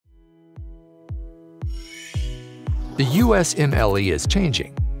The USMLE is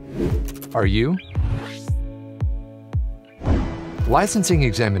changing. Are you? Licensing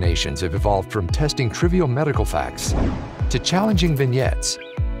examinations have evolved from testing trivial medical facts to challenging vignettes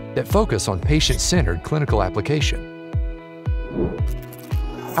that focus on patient-centered clinical application.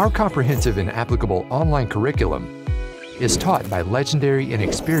 Our comprehensive and applicable online curriculum is taught by legendary and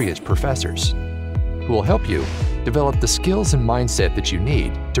experienced professors who will help you develop the skills and mindset that you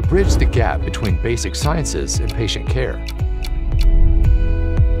need to bridge the gap between basic sciences and patient care.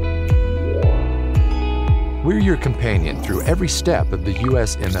 We're your companion through every step of the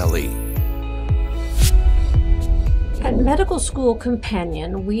USMLE. At Medical School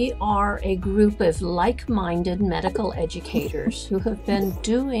Companion, we are a group of like-minded medical educators who have been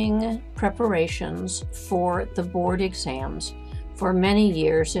doing preparations for the board exams for many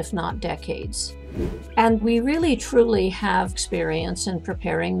years, if not decades. And we really truly have experience in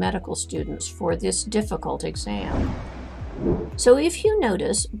preparing medical students for this difficult exam. So if you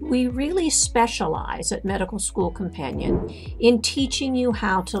notice, we really specialize at Medical School Companion in teaching you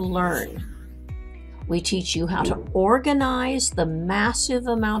how to learn. We teach you how to organize the massive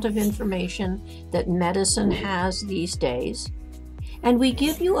amount of information that medicine has these days. And we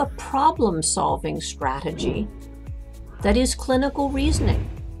give you a problem-solving strategy that is clinical reasoning.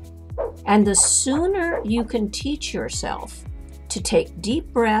 And the sooner you can teach yourself to take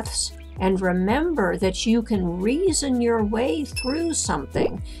deep breaths and remember that you can reason your way through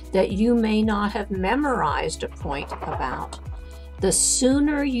something that you may not have memorized a point about, the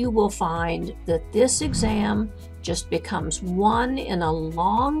sooner you will find that this exam just becomes one in a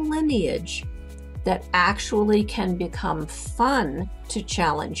long lineage that actually can become fun to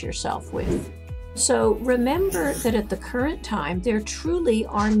challenge yourself with. So remember that at the current time, there truly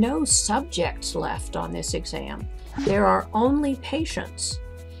are no subjects left on this exam. There are only patients.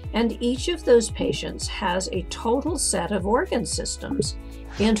 And each of those patients has a total set of organ systems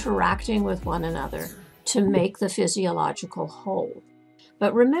interacting with one another to make the physiological whole.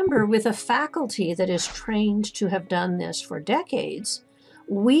 But remember, with a faculty that is trained to have done this for decades,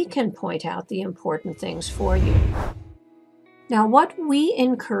 we can point out the important things for you. Now, what we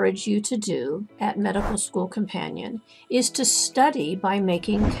encourage you to do at Medical School Companion is to study by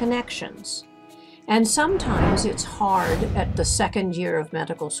making connections. And sometimes it's hard at the second year of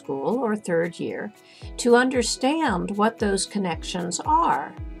medical school or third year to understand what those connections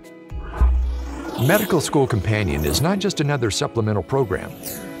are. Medical School Companion is not just another supplemental program.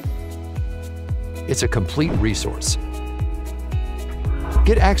 It's a complete resource.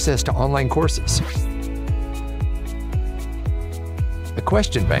 Get access to online courses, a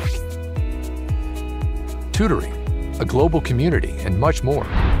question bank, tutoring, a global community, and much more.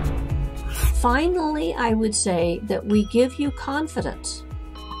 Finally, I would say that we give you confidence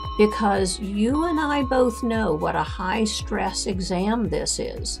because you and I both know what a high-stress exam this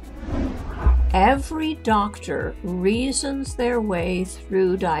is. Every doctor reasons their way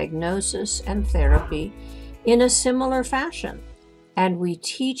through diagnosis and therapy in a similar fashion, and we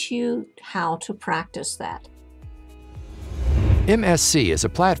teach you how to practice that. MSC is a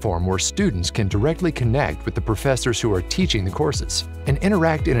platform where students can directly connect with the professors who are teaching the courses and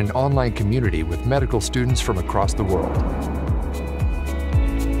interact in an online community with medical students from across the world.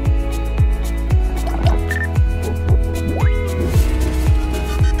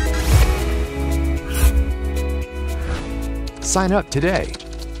 Sign up today.